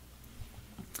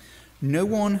No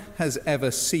one has ever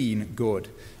seen God.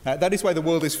 That is why the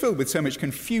world is filled with so much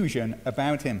confusion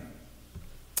about him.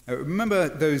 Remember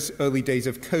those early days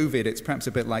of COVID? It's perhaps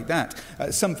a bit like that.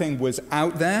 Something was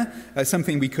out there,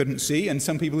 something we couldn't see, and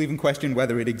some people even questioned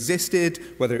whether it existed,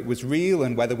 whether it was real,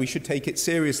 and whether we should take it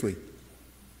seriously.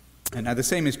 And now the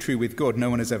same is true with God. No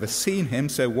one has ever seen him,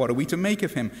 so what are we to make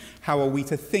of him? How are we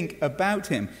to think about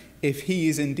him if he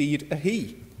is indeed a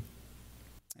he?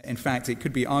 In fact, it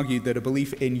could be argued that a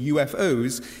belief in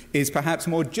UFOs is perhaps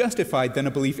more justified than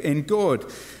a belief in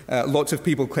God. Lots of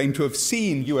people claim to have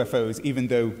seen UFOs, even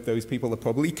though those people are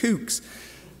probably kooks.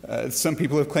 Some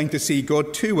people have claimed to see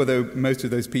God too, although most of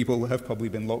those people have probably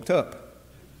been locked up.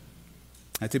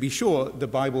 To be sure, the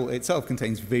Bible itself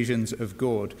contains visions of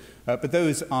God, but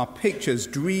those are pictures,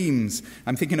 dreams.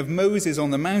 I'm thinking of Moses on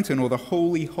the mountain or the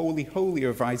holy, holy, holy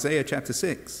of Isaiah chapter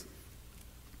 6.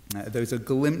 Those are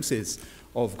glimpses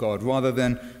of God rather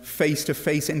than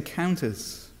face-to-face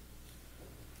encounters.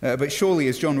 But surely,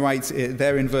 as John writes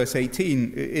there in verse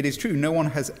 18, it is true, no one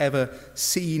has ever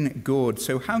seen God.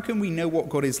 So how can we know what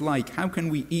God is like? How can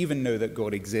we even know that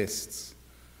God exists?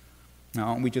 Now,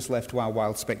 aren't we just left to our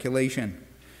wild speculation?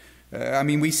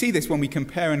 We see this when we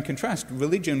compare and contrast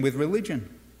religion with religion.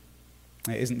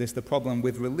 Isn't this the problem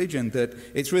with religion, that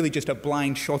it's really just a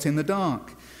blind shot in the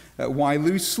dark? Why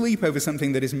lose sleep over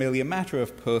something that is merely a matter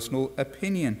of personal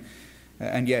opinion?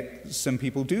 And yet some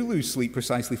people do lose sleep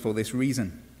precisely for this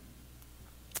reason.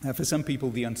 For some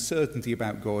people, the uncertainty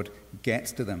about God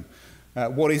gets to them.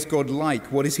 What is God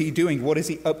like? What is he doing? What is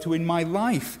he up to in my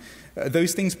life?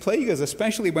 Those things plague us,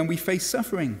 especially when we face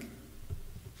suffering.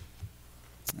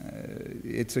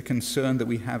 It's a concern that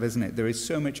we have, isn't it? There is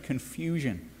so much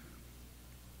confusion.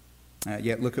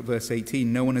 Yet look at verse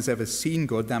 18. No one has ever seen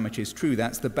God. That much is true.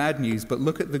 That's the bad news. But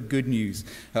look at the good news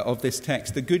of this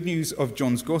text, the good news of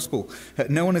John's gospel.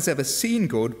 No one has ever seen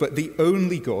God, but the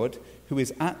only God who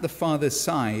is at the Father's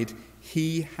side,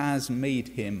 he has made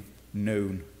him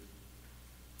known.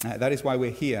 That is why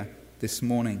we're here this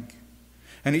morning.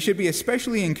 And it should be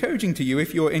especially encouraging to you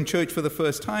if you're in church for the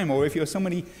first time, or if you're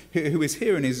somebody who is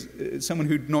here and is someone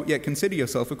who not yet consider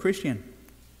yourself a Christian.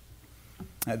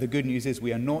 The good news is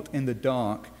we are not in the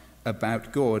dark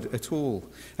about God at all.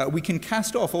 We can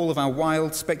cast off all of our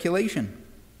wild speculation.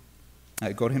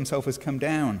 God himself has come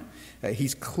down.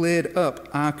 He's cleared up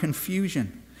our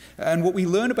confusion. And what we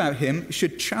learn about him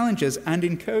should challenge us and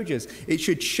encourage us. It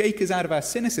should shake us out of our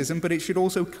cynicism, but it should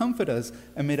also comfort us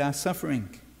amid our suffering.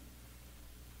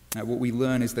 What we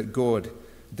learn is that God,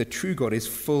 the true God, is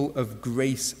full of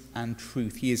grace and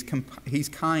truth. He's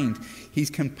kind, he's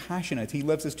compassionate. He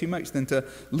loves us too much than to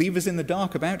leave us in the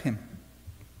dark about him.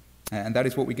 And that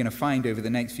is what we're going to find over the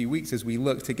next few weeks as we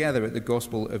look together at the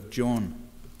Gospel of John.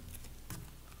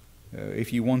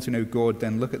 If you want to know God,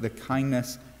 then look at the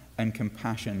kindness and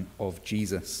compassion of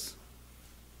Jesus.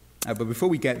 But before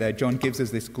we get there, John gives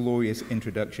us this glorious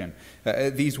introduction.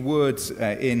 These words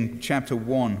in chapter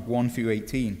 1 through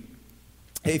 18.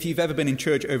 If you've ever been in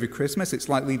church over Christmas, it's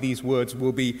likely these words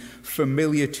will be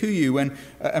familiar to you, and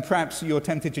perhaps you're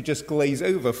tempted to just glaze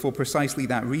over for precisely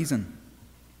that reason.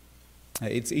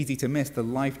 It's easy to miss the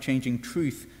life-changing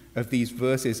truth of these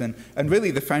verses, and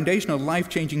really the foundational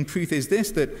life-changing truth is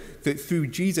this, that through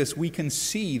Jesus we can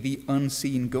see the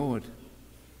unseen God,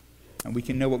 and we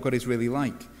can know what God is really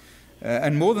like.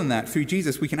 And more than that, through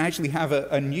Jesus, we can actually have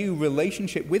a new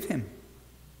relationship with him.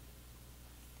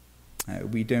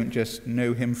 We don't just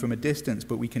know him from a distance,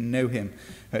 but we can know him,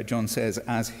 John says,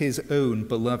 as his own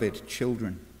beloved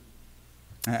children.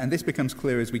 And this becomes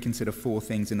clear as we consider four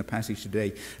things in the passage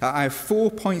today. I have 4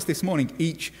 points this morning,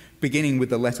 each beginning with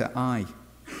the letter I.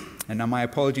 And now my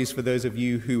apologies for those of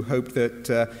you who hoped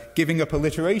that giving up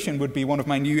alliteration would be one of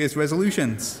my New Year's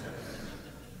resolutions.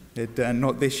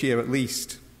 Not this year, at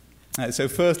least. So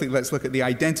firstly, let's look at the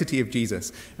identity of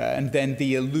Jesus, and then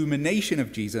the illumination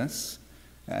of Jesus,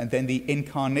 and then the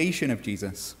incarnation of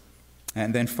Jesus.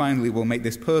 And then finally, we'll make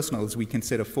this personal as we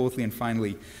consider fourthly and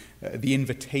finally, the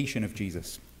invitation of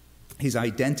Jesus. His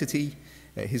identity,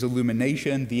 his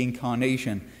illumination, the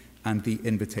incarnation, and the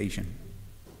invitation.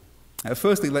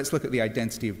 Firstly, let's look at the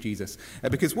identity of Jesus.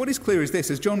 Because what is clear is this: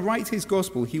 as John writes his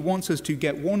gospel, he wants us to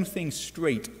get one thing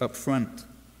straight up front.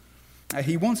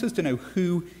 He wants us to know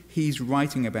who he's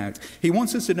writing about. He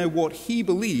wants us to know what he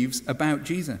believes about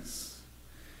Jesus.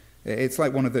 It's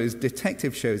like one of those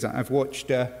detective shows. I've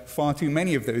watched far too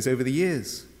many of those over the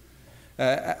years.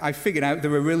 I figured out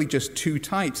there are really just two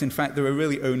types. In fact, there are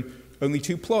really only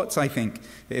two plots, I think,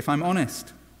 if I'm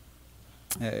honest.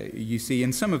 You see,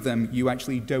 in some of them, you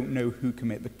actually don't know who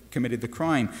committed the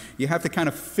crime. You have to kind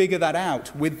of figure that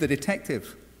out with the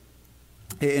detective.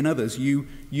 In others, you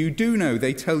do know.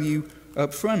 They tell you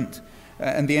up front.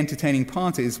 And the entertaining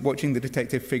part is watching the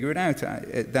detective figure it out.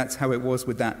 That's how it was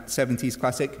with that 70s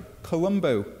classic,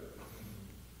 Columbo.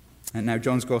 And now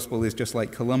John's Gospel is just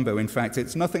like Columbo. In fact,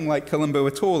 it's nothing like Columbo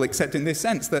at all, except in this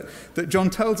sense that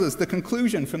John tells us the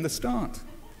conclusion from the start.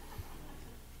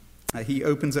 He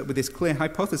opens up with this clear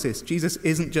hypothesis. Jesus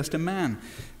isn't just a man.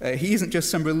 He isn't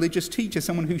just some religious teacher,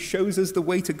 someone who shows us the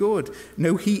way to God.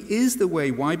 No, he is the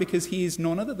way. Why? Because he is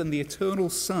none other than the eternal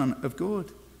Son of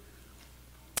God.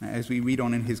 As we read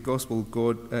on in his Gospel,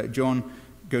 John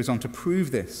goes on to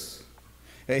prove this.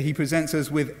 He presents us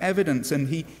with evidence, and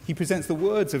he presents the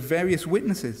words of various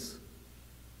witnesses.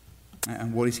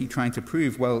 And what is he trying to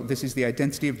prove? Well, this is the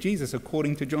identity of Jesus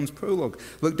according to John's prologue.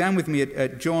 Look down with me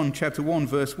at John chapter 1,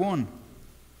 verse 1.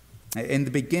 In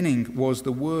the beginning was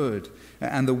the Word,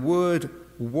 and the Word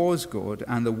was God,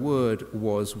 and the Word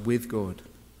was with God.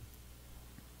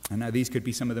 And now these could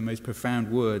be some of the most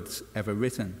profound words ever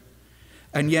written.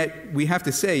 And yet, we have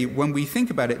to say, when we think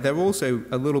about it, they're also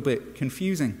a little bit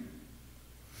confusing.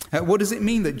 What does it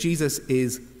mean that Jesus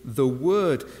is the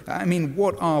Word? I mean,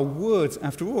 what are words,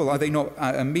 after all? Are they not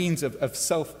a means of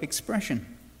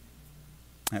self-expression?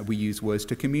 We use words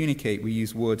to communicate. We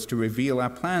use words to reveal our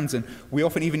plans, and we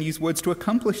often even use words to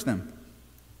accomplish them.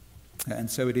 And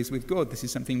so it is with God. This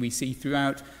is something we see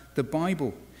throughout the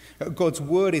Bible. God's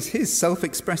word is his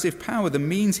self-expressive power, the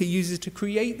means he uses to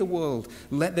create the world,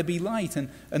 let there be light, and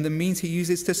the means he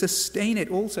uses to sustain it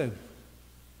also.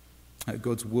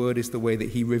 God's word is the way that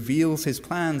he reveals his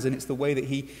plans, and it's the way that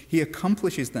he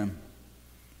accomplishes them.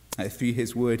 Through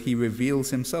his word, he reveals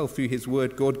himself. Through his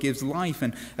word, God gives life.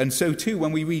 And so too,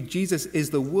 when we read Jesus is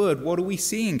the Word, what are we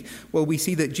seeing? Well, we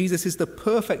see that Jesus is the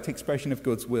perfect expression of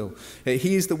God's will.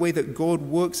 He is the way that God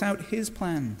works out his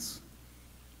plans.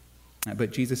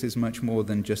 But Jesus is much more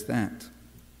than just that.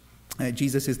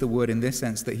 Jesus is the Word in this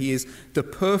sense, that he is the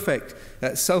perfect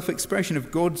self-expression of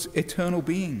God's eternal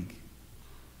being.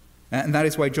 And that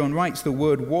is why John writes, the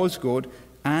Word was God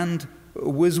and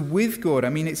was with God. I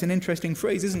mean, it's an interesting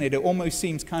phrase, isn't it? It almost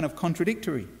seems kind of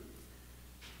contradictory.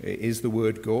 Is the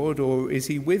Word God, or is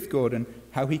he with God? And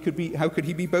how could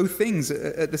he be both things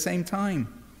at the same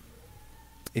time?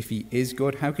 If he is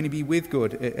God, how can he be with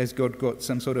God? Has God got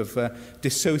some sort of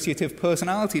dissociative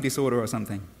personality disorder or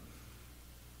something?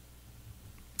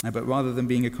 But rather than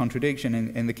being a contradiction,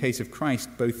 in the case of Christ,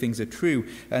 both things are true.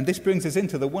 And this brings us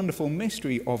into the wonderful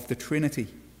mystery of the Trinity.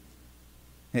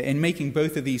 In making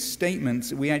both of these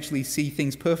statements, we actually see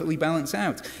things perfectly balanced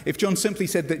out. If John simply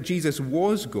said that Jesus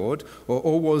was God,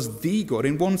 or was the God,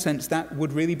 in one sense that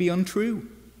would really be untrue.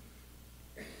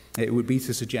 It would be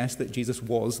to suggest that Jesus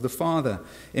was the Father,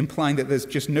 implying that there's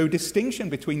just no distinction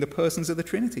between the persons of the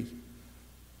Trinity.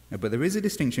 But there is a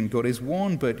distinction. God is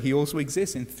one, but he also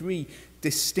exists in three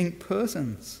distinct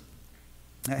persons.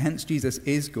 Hence, Jesus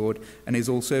is God and is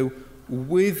also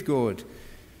with God.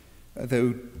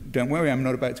 Though, don't worry, I'm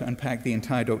not about to unpack the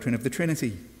entire doctrine of the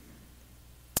Trinity.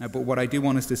 But what I do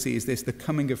want us to see is this: the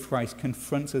coming of Christ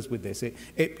confronts us with this.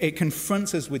 It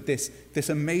confronts us with this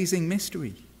amazing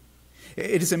mystery.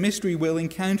 It is a mystery we'll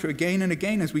encounter again and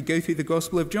again as we go through the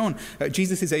Gospel of John.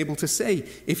 Jesus is able to say,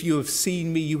 if you have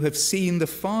seen me, you have seen the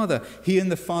Father. He and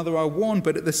the Father are one,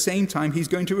 but at the same time, he's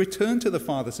going to return to the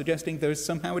Father, suggesting there is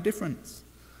somehow a difference.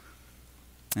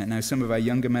 And now, some of our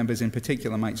younger members in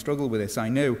particular might struggle with this. I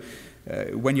know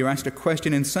when you're asked a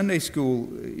question in Sunday school,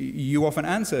 you often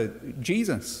answer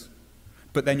Jesus.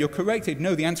 But then you're corrected.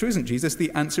 No, the answer isn't Jesus.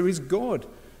 The answer is God.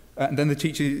 And then the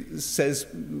teacher says,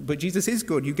 but Jesus is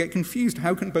God. You get confused.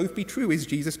 How can both be true? Is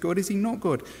Jesus God? Is he not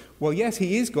God? Well, yes,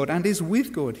 he is God and is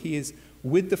with God. He is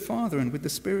with the Father and with the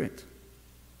Spirit.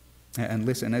 And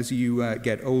listen, as you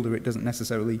get older, it doesn't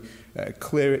necessarily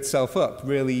clear itself up.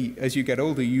 Really, as you get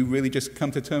older, you really just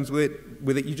come to terms with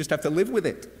it. You just have to live with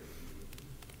it.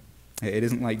 It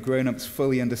isn't like grown-ups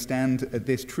fully understand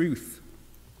this truth.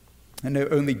 And no,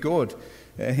 only God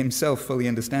himself fully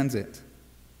understands it.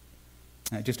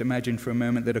 Just imagine for a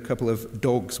moment that a couple of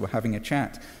dogs were having a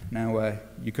chat. Now,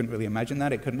 you couldn't really imagine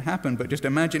that. It couldn't happen, but just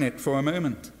imagine it for a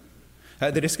moment.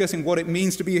 They're discussing what it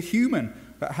means to be a human,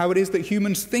 how it is that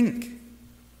humans think.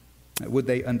 Would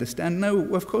they understand?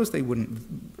 No, of course they wouldn't.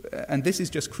 And this is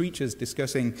just creatures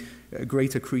discussing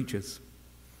greater creatures.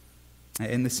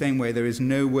 In the same way, there is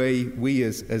no way we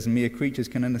as mere creatures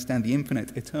can understand the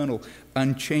infinite, eternal,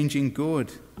 unchanging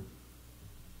God.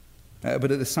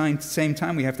 But at the same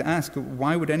time, we have to ask,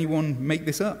 why would anyone make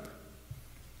this up?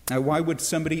 Why would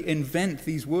somebody invent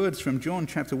these words from John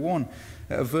chapter 1,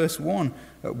 verse 1?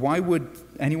 Why would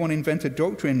anyone invent a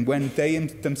doctrine when they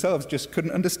themselves just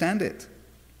couldn't understand it?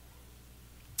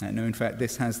 No, in fact,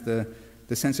 this has the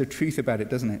sense of truth about it,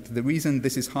 doesn't it? The reason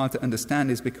this is hard to understand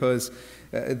is because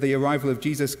the arrival of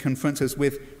Jesus confronts us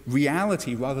with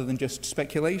reality rather than just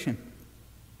speculation.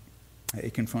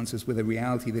 It confronts us with a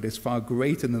reality that is far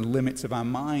greater than the limits of our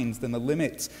minds, than the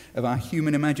limits of our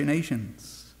human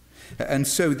imaginations. And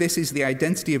so this is the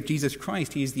identity of Jesus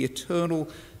Christ. He is the eternal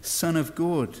Son of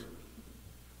God.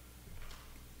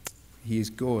 He is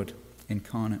God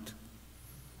incarnate.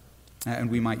 And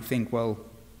we might think, well,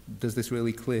 does this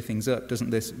really clear things up? Doesn't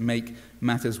this make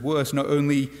matters worse? Not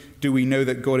only do we know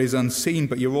that God is unseen,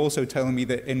 but you're also telling me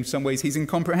that in some ways he's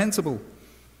incomprehensible.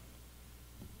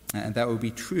 And that would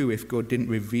be true if God didn't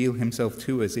reveal himself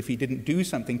to us, if he didn't do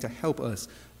something to help us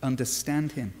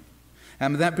understand him.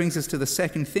 That brings us to the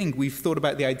second thing. We've thought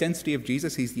about the identity of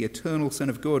Jesus. He's the eternal Son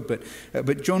of God.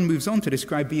 But John moves on to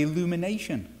describe the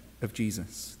illumination of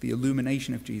Jesus, the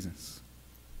illumination of Jesus.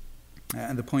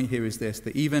 And the point here is this,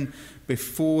 that even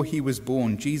before he was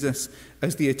born, Jesus,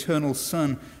 as the eternal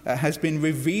Son, has been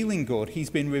revealing God. He's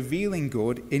been revealing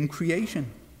God in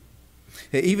creation.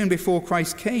 Even before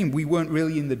Christ came, we weren't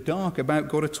really in the dark about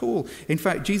God at all. In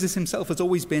fact, Jesus himself has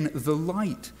always been the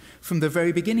light. From the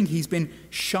very beginning, he's been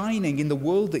shining in the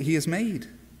world that he has made.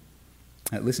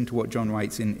 Listen to what John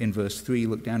writes in verse 3.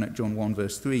 Look down at John 1,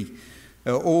 verse 3.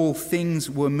 All things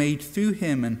were made through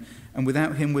him, and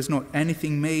without him was not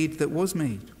anything made that was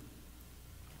made.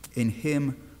 In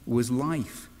him was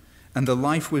life, and the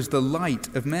life was the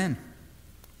light of men.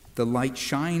 The light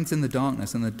shines in the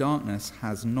darkness, and the darkness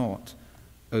has not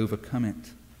overcome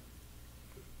it.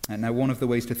 And now one of the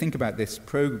ways to think about this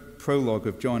prologue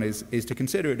of John is to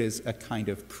consider it as a kind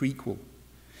of prequel.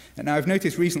 And now I've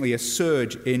noticed recently a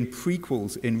surge in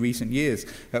prequels in recent years.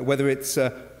 Whether it's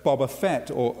Boba Fett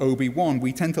or Obi-Wan,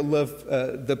 we tend to love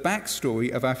the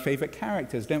backstory of our favorite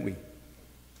characters, don't we?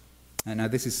 And now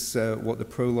this is what the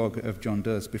prologue of John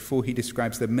does. Before he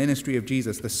describes the ministry of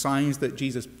Jesus, the signs that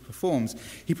Jesus performs,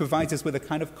 he provides us with a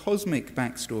kind of cosmic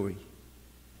backstory.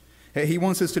 He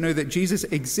wants us to know that Jesus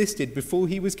existed before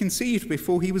he was conceived,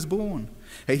 before he was born.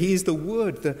 He is the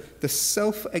Word, the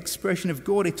self-expression of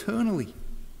God eternally.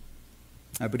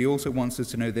 But he also wants us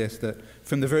to know this, that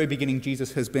from the very beginning,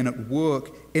 Jesus has been at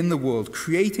work in the world,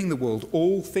 creating the world.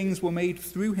 All things were made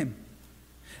through him.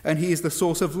 And he is the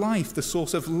source of life, the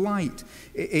source of light.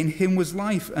 In him was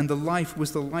life, and the life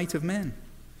was the light of men.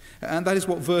 And that is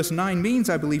what verse 9 means,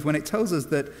 I believe, when it tells us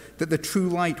that the true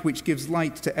light which gives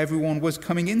light to everyone was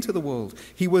coming into the world.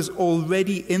 He was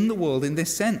already in the world in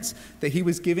this sense, that he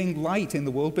was giving light in the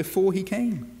world before he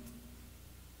came.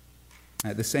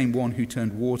 The same one who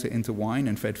turned water into wine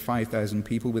and fed 5,000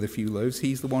 people with a few loaves,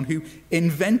 he's the one who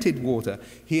invented water.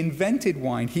 He invented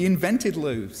wine. He invented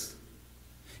loaves.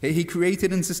 He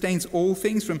created and sustains all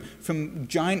things from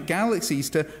giant galaxies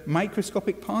to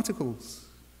microscopic particles.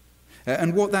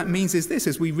 And what that means is this: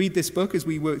 as we read this book, as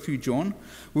we work through John,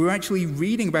 we're actually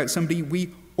reading about somebody we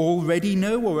already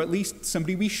know, or at least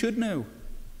somebody we should know.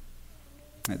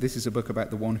 This is a book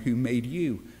about the one who made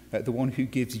you, the one who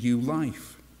gives you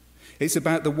life. It's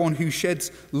about the one who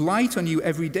sheds light on you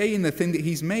every day in the thing that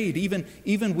he's made,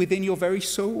 even within your very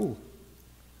soul.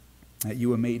 You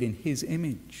were made in his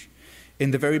image. In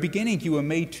the very beginning, you were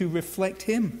made to reflect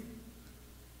him.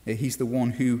 He's the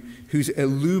one whose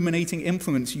illuminating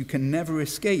influence you can never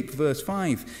escape. Verse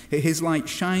 5, his light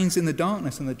shines in the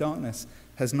darkness, and the darkness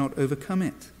has not overcome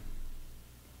it.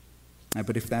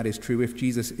 But if that is true, if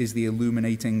Jesus is the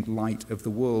illuminating light of the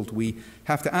world, we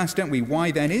have to ask, don't we,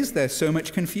 why then is there so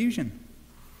much confusion?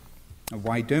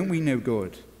 Why don't we know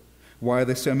God? Why are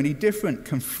there so many different,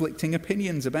 conflicting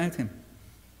opinions about him?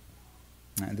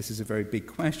 This is a very big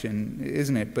question,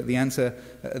 isn't it? But the answer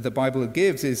the Bible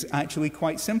gives is actually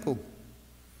quite simple.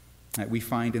 We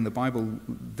find in the Bible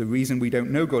the reason we don't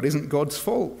know God isn't God's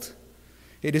fault.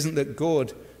 It isn't that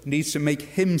God needs to make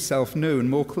himself known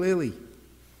more clearly.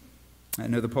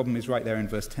 No, the problem is right there in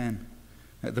verse 10.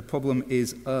 The problem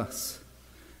is us.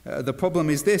 The problem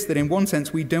is this, that in one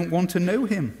sense we don't want to know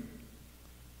him.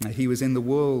 He was in the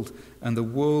world, and the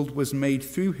world was made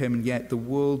through him, and yet the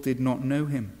world did not know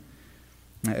him.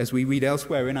 As we read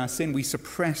elsewhere, in our sin, we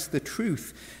suppress the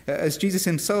truth. As Jesus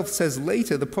himself says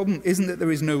later, the problem isn't that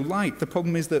there is no light. The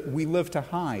problem is that we love to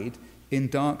hide in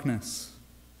darkness.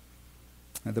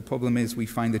 The problem is we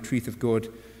find the truth of God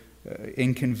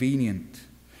inconvenient.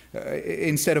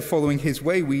 Instead of following his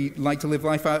way, we like to live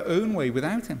life our own way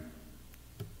without him.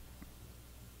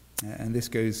 And this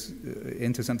goes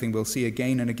into something we'll see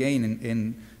again and again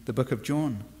in the book of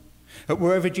John.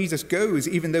 Wherever Jesus goes,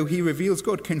 even though he reveals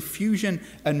God, confusion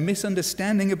and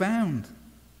misunderstanding abound.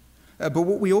 But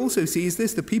what we also see is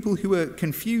this: the people who are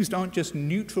confused aren't just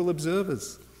neutral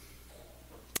observers.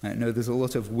 No, there's a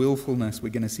lot of willfulness we're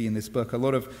going to see in this book, a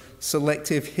lot of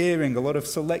selective hearing, a lot of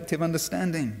selective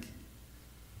understanding.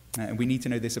 And we need to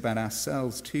know this about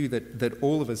ourselves too, that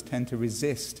all of us tend to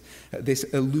resist this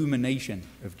illumination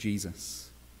of Jesus.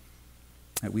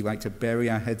 We like to bury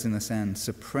our heads in the sand,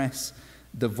 suppress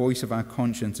the voice of our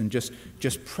conscience, and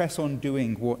just press on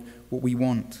doing what we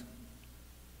want.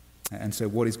 And so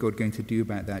what is God going to do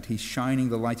about that? He's shining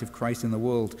the light of Christ in the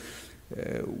world.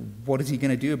 What is he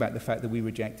going to do about the fact that we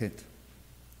reject it?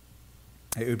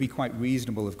 It would be quite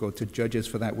reasonable of God to judge us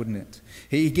for that, wouldn't it?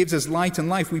 He gives us light and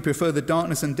life. We prefer the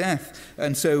darkness and death.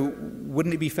 And so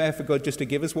wouldn't it be fair for God just to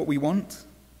give us what we want?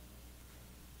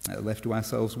 Left to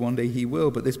ourselves, one day he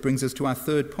will. But this brings us to our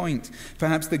third point,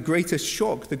 perhaps the greatest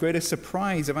shock, the greatest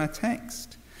surprise of our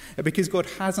text. Because God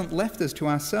hasn't left us to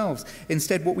ourselves.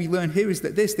 Instead, what we learn here is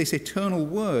that this eternal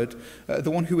word,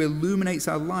 the one who illuminates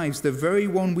our lives, the very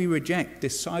one we reject,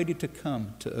 decided to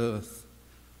come to earth.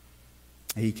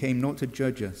 He came not to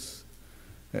judge us.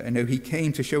 No, he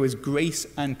came to show us grace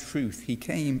and truth. He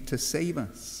came to save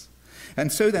us. And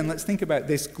so then, let's think about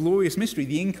this glorious mystery,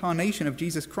 the incarnation of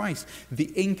Jesus Christ. The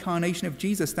incarnation of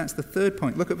Jesus, that's the third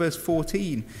point. Look at verse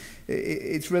 14.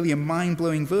 It's really a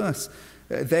mind-blowing verse.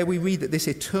 There we read that this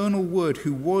eternal word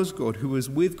who was God, who was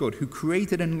with God, who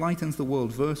created and enlightens the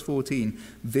world, verse 14,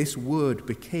 this word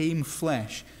became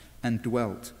flesh and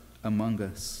dwelt among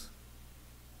us.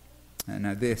 And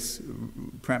now this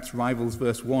perhaps rivals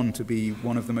verse 1 to be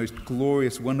one of the most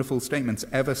glorious, wonderful statements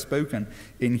ever spoken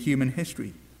in human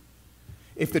history.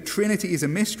 If the Trinity is a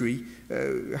mystery,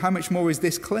 how much more is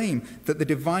this claim that the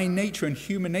divine nature and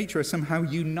human nature are somehow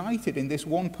united in this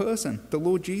one person, the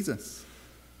Lord Jesus?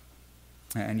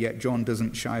 And yet John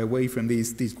doesn't shy away from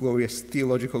these glorious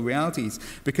theological realities,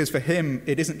 because for him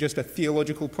it isn't just a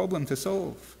theological problem to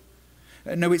solve.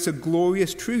 No, it's a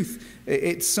glorious truth.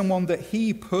 It's someone that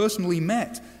he personally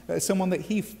met, someone that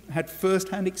he had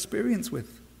first-hand experience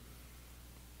with.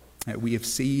 We have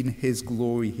seen his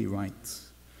glory, he writes.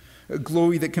 A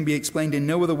glory that can be explained in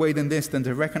no other way than this, than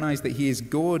to recognize that he is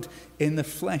God in the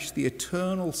flesh, the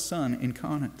eternal Son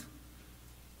incarnate.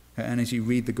 And as you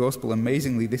read the gospel,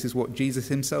 amazingly, this is what Jesus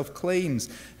himself claims.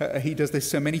 He does this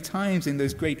so many times in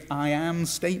those great I am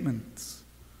statements.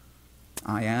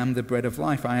 I am the bread of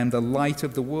life. I am the light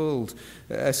of the world.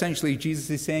 Essentially, Jesus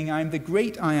is saying, I am the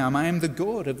great I am. I am the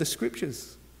God of the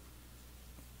Scriptures.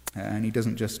 And he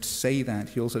doesn't just say that,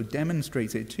 he also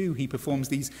demonstrates it too. He performs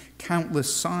these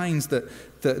countless signs that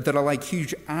are like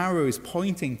huge arrows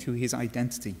pointing to his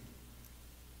identity.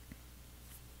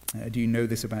 Do you know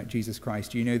this about Jesus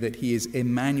Christ? Do you know that he is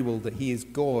Emmanuel, that he is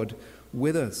God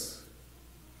with us?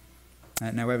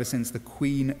 Now, ever since the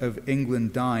Queen of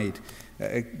England died,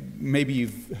 maybe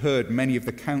you've heard many of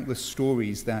the countless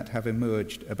stories that have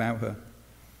emerged about her.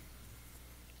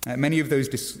 Many of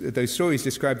those stories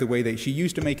describe the way that she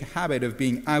used to make a habit of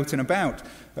being out and about.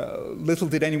 Little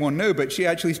did anyone know, but she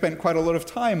actually spent quite a lot of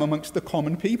time amongst the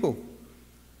common people.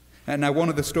 Now, one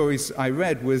of the stories I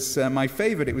read was my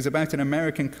favorite. It was about an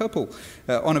American couple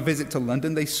on a visit to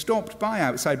London. They stopped by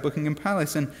outside Buckingham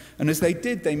Palace, and as they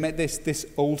did, they met this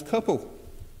old couple.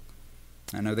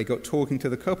 I know they got talking to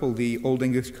the couple. The old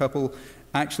English couple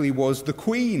actually was the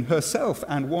Queen herself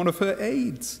and one of her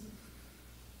aides.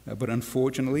 But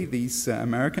unfortunately, these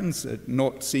Americans,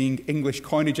 not seeing English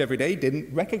coinage every day,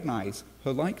 didn't recognize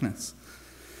her likeness.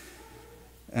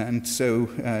 And so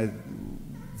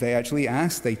they actually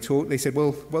asked, they talked, they said,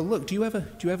 well, look, do you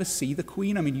ever see the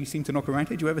Queen? I mean, you seem to knock around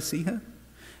here. Do you ever see her?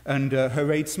 And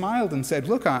her aide smiled and said,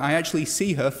 look, I actually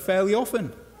see her fairly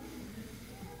often.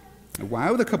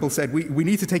 Wow, the couple said, we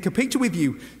need to take a picture with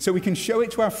you so we can show it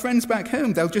to our friends back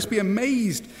home. They'll just be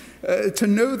amazed to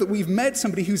know that we've met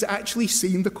somebody who's actually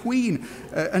seen the Queen.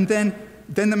 And then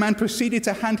the man proceeded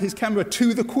to hand his camera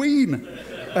to the Queen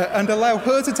and allow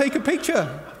her to take a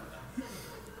picture.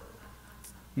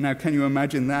 Now, can you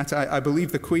imagine that? I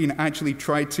believe the Queen actually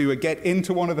tried to get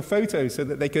into one of the photos so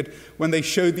that they could, when they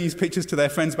showed these pictures to their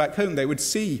friends back home, they would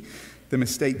see the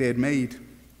mistake they had made.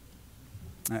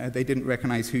 They didn't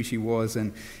recognize who she was,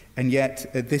 and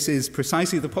yet this is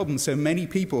precisely the problem. So many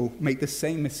people make the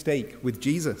same mistake with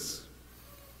Jesus.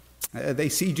 They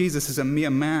see Jesus as a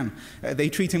mere man. They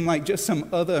treat him like just some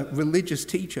other religious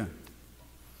teacher.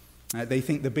 They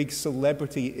think the big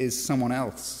celebrity is someone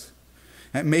else.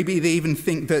 Maybe they even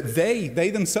think that they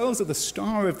themselves are the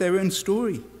star of their own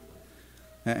story.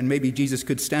 And maybe Jesus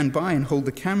could stand by and hold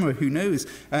the camera, who knows?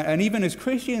 And even as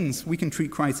Christians, we can treat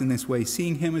Christ in this way,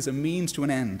 seeing him as a means to an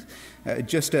end,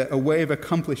 just a way of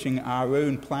accomplishing our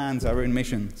own plans, our own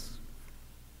missions.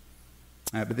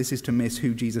 But this is to miss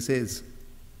who Jesus is.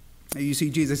 You see,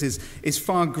 Jesus is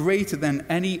far greater than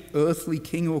any earthly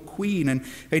king or queen, and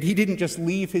he didn't just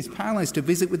leave his palace to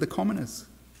visit with the commoners.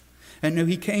 And no,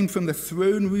 he came from the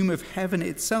throne room of heaven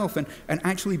itself and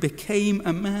actually became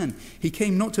a man. He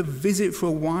came not to visit for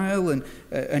a while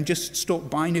and just stop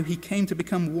by. No, he came to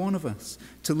become one of us,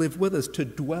 to live with us, to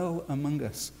dwell among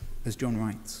us, as John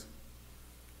writes.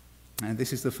 And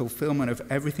this is the fulfillment of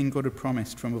everything God had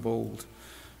promised from of old.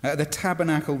 The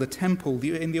tabernacle, the temple,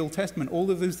 in the Old Testament, all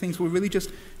of those things were really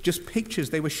just pictures.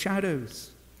 They were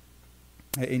shadows.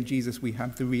 In Jesus, we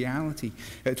have the reality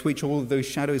to which all of those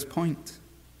shadows point.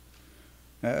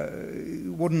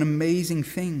 What an amazing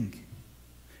thing.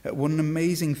 What an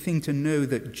amazing thing to know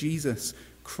that Jesus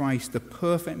Christ, the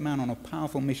perfect man on a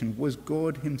powerful mission, was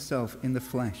God himself in the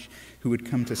flesh who would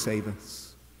come to save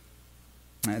us.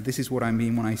 This is what I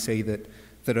mean when I say that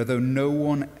although no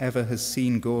one ever has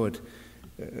seen God,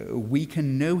 we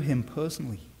can know him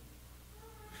personally.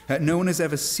 No one has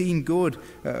ever seen God,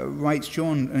 writes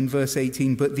John in verse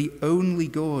 18, but the only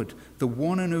God, the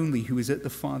one and only who is at the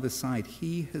Father's side,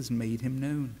 he has made him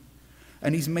known.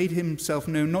 And he's made himself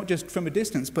known not just from a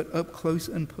distance, but up close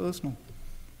and personal.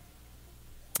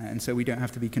 And so we don't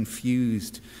have to be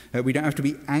confused. We don't have to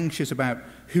be anxious about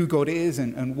who God is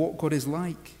and what God is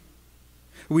like.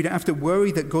 We don't have to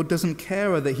worry that God doesn't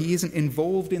care or that he isn't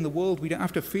involved in the world. We don't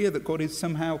have to fear that God is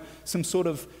somehow some sort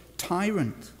of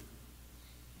tyrant.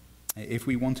 If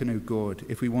we want to know God,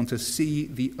 if we want to see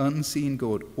the unseen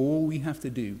God, all we have to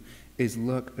do is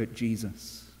look at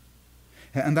Jesus.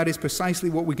 And that is precisely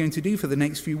what we're going to do for the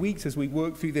next few weeks as we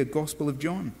work through the Gospel of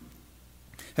John.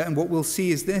 And what we'll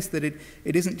see is this, that it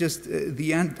isn't just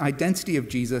the identity of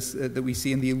Jesus that we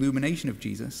see in the illumination of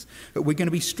Jesus, but we're going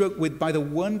to be struck by the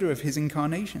wonder of his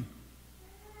incarnation.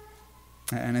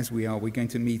 And as we are, we're going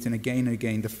to meet and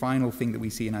again, the final thing that we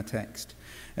see in our text.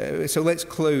 So let's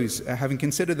close, having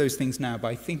considered those things now,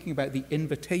 by thinking about the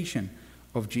invitation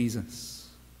of Jesus.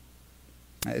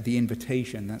 The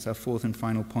invitation, that's our fourth and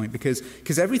final point,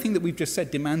 because everything that we've just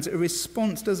said demands a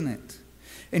response, doesn't it?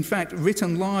 In fact,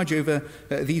 written large over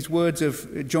these words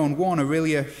of John 1 are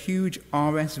really a huge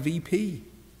RSVP.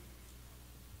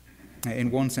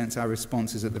 In one sense, our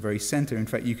response is at the very center. In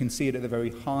fact, you can see it at the very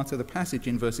heart of the passage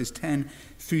in verses 10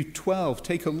 through 12.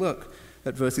 Take a look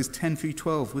at verses 10 through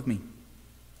 12 with me.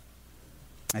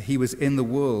 He was in the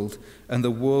world, and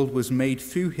the world was made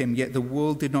through him, yet the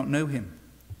world did not know him.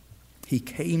 He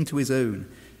came to his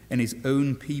own, and his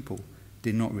own people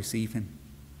did not receive him.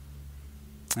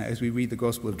 As we read the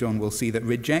Gospel of John, we'll see that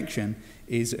rejection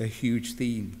is a huge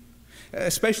theme,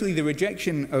 especially the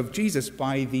rejection of Jesus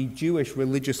by the Jewish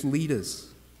religious leaders.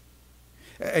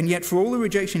 And yet, for all the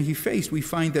rejection he faced, we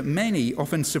find that many,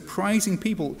 often surprising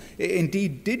people,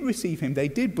 indeed did receive him. They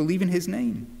did believe in his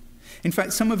name. In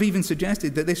fact, some have even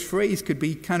suggested that this phrase could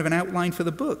be kind of an outline for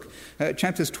the book.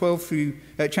 Chapters 2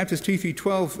 through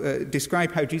 12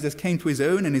 describe how Jesus came to his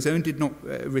own, and his own did not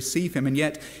receive him. And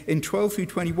yet, in 12 through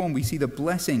 21, we see the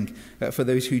blessing for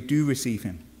those who do receive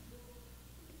him.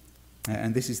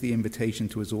 And this is the invitation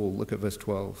to us all. Look at verse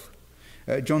 12.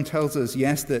 John tells us,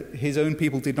 yes, that his own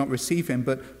people did not receive him,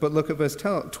 but look at verse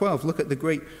 12. Look at the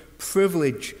great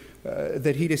privilege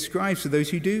that he describes to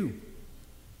those who do.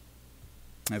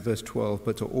 Verse 12,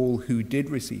 but to all who did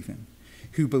receive him,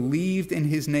 who believed in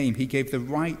his name, he gave the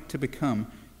right to become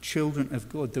children of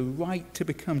God. The right to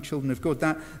become children of God.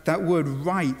 That word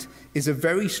right is a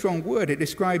very strong word. It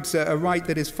describes a right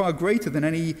that is far greater than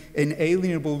any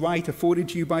inalienable right afforded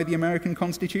to you by the American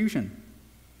Constitution.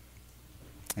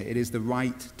 It is the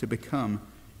right to become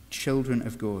children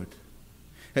of God.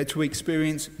 To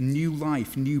experience new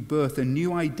life, new birth, a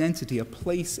new identity, a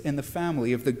place in the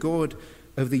family of the God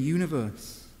of the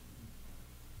universe.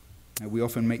 We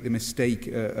often make the mistake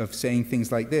of saying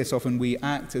things like this. Often we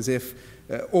act as if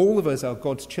all of us are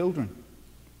God's children.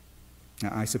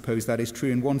 I suppose that is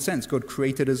true in one sense. God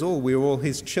created us all. We are all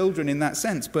his children in that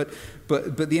sense. But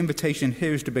the invitation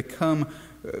here is to become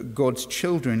God's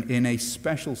children in a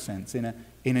special sense, in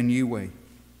a new way.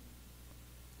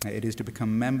 It is to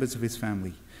become members of his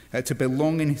family, to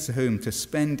belong in his home, to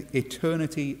spend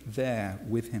eternity there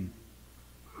with him.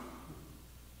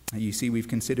 You see, we've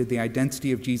considered the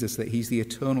identity of Jesus, that he's the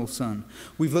eternal Son.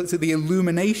 We've looked at the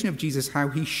illumination of Jesus, how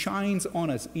he shines on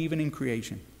us even in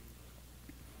creation.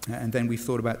 And then we've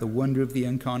thought about the wonder of the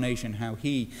incarnation, how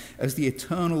he, as the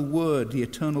eternal Word, the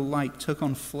eternal light, took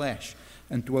on flesh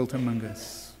and dwelt among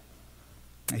us.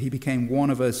 He became one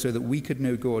of us so that we could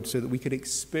know God, so that we could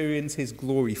experience his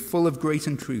glory, full of grace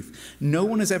and truth. No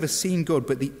one has ever seen God,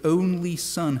 but the only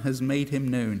Son has made him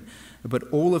known. But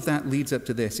all of that leads up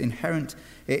to this. Inherent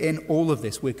in all of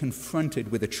this, we're confronted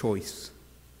with a choice.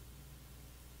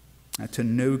 To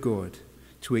know God,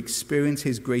 to experience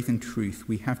his grace and truth,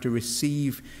 we have to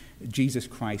receive Jesus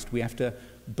Christ. We have to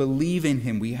believe in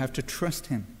him. We have to trust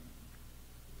him.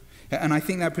 And I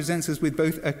think that presents us with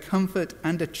both a comfort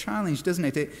and a challenge, doesn't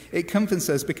it? It comforts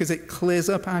us because it clears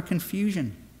up our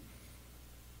confusion.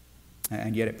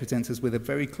 And yet it presents us with a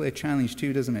very clear challenge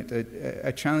too, doesn't it?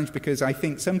 A challenge because I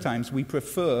think sometimes we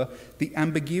prefer the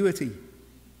ambiguity.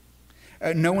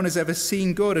 No one has ever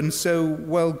seen God, and so,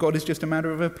 well, God is just a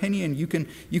matter of opinion. You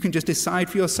can just decide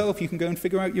for yourself. You can go and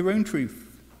figure out your own truth.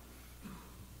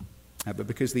 But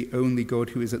because the only God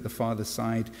who is at the Father's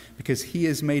side, because he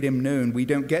has made him known, we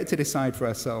don't get to decide for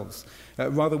ourselves.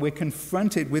 Rather, we're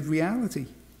confronted with reality.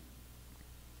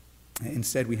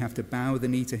 Instead, we have to bow the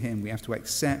knee to him. We have to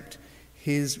accept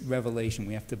his revelation.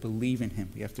 We have to believe in him.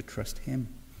 We have to trust him.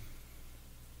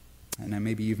 And now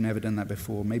maybe you've never done that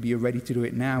before. Maybe you're ready to do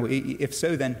it now. If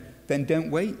so, then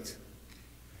don't wait.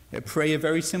 Pray a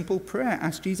very simple prayer.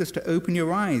 Ask Jesus to open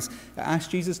your eyes. Ask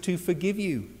Jesus to forgive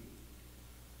you.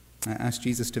 Ask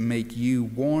Jesus to make you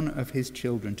one of his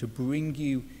children, to bring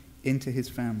you into his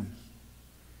family.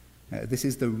 This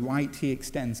is the right he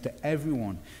extends to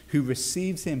everyone who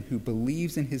receives him, who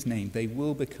believes in his name. They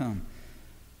will become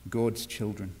God's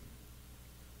children.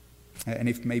 And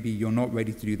if maybe you're not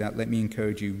ready to do that, let me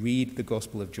encourage you, read the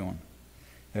Gospel of John.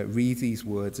 Read these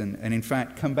words and in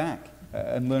fact, come back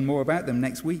and learn more about them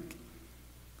next week.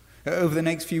 Over the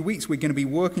next few weeks, we're going to be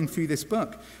working through this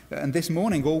book. And this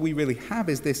morning, all we really have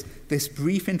is this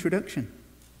brief introduction.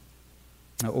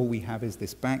 All we have is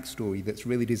this backstory that's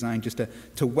really designed just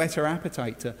to whet our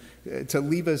appetite, to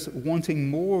leave us wanting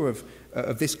more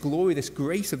of this glory, this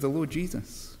grace of the Lord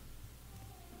Jesus.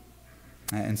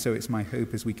 And so it's my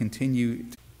hope as we continue,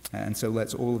 and so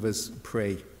let's all of us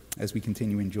pray as we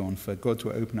continue in John for God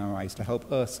to open our eyes, to help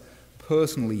us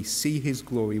personally see his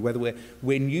glory, whether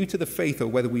we're new to the faith or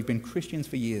whether we've been Christians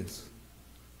for years.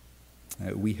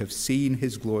 We have seen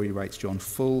his glory, writes John,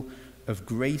 full of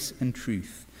grace and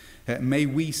truth. May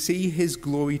we see his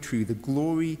glory true, the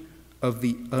glory of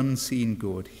the unseen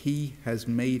God. He has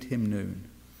made him known.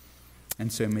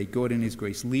 And so may God in his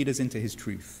grace lead us into his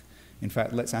truth. In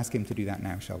fact, let's ask him to do that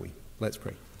now, shall we? Let's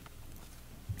pray.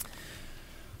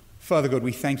 Father God,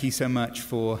 we thank you so much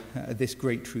for this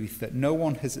great truth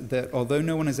that although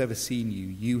no one has ever seen you,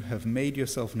 you have made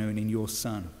yourself known in your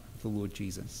Son, the Lord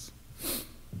Jesus.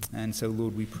 And so,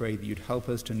 Lord, we pray that you'd help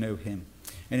us to know him.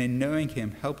 And in knowing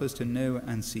him, help us to know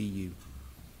and see you.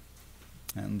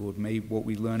 And Lord, may what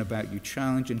we learn about you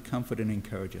challenge and comfort and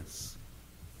encourage us.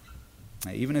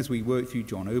 Even as we work through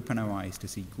John, open our eyes to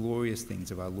see glorious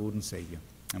things of our Lord and Savior.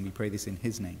 And we pray this in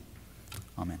his name.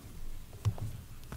 Amen.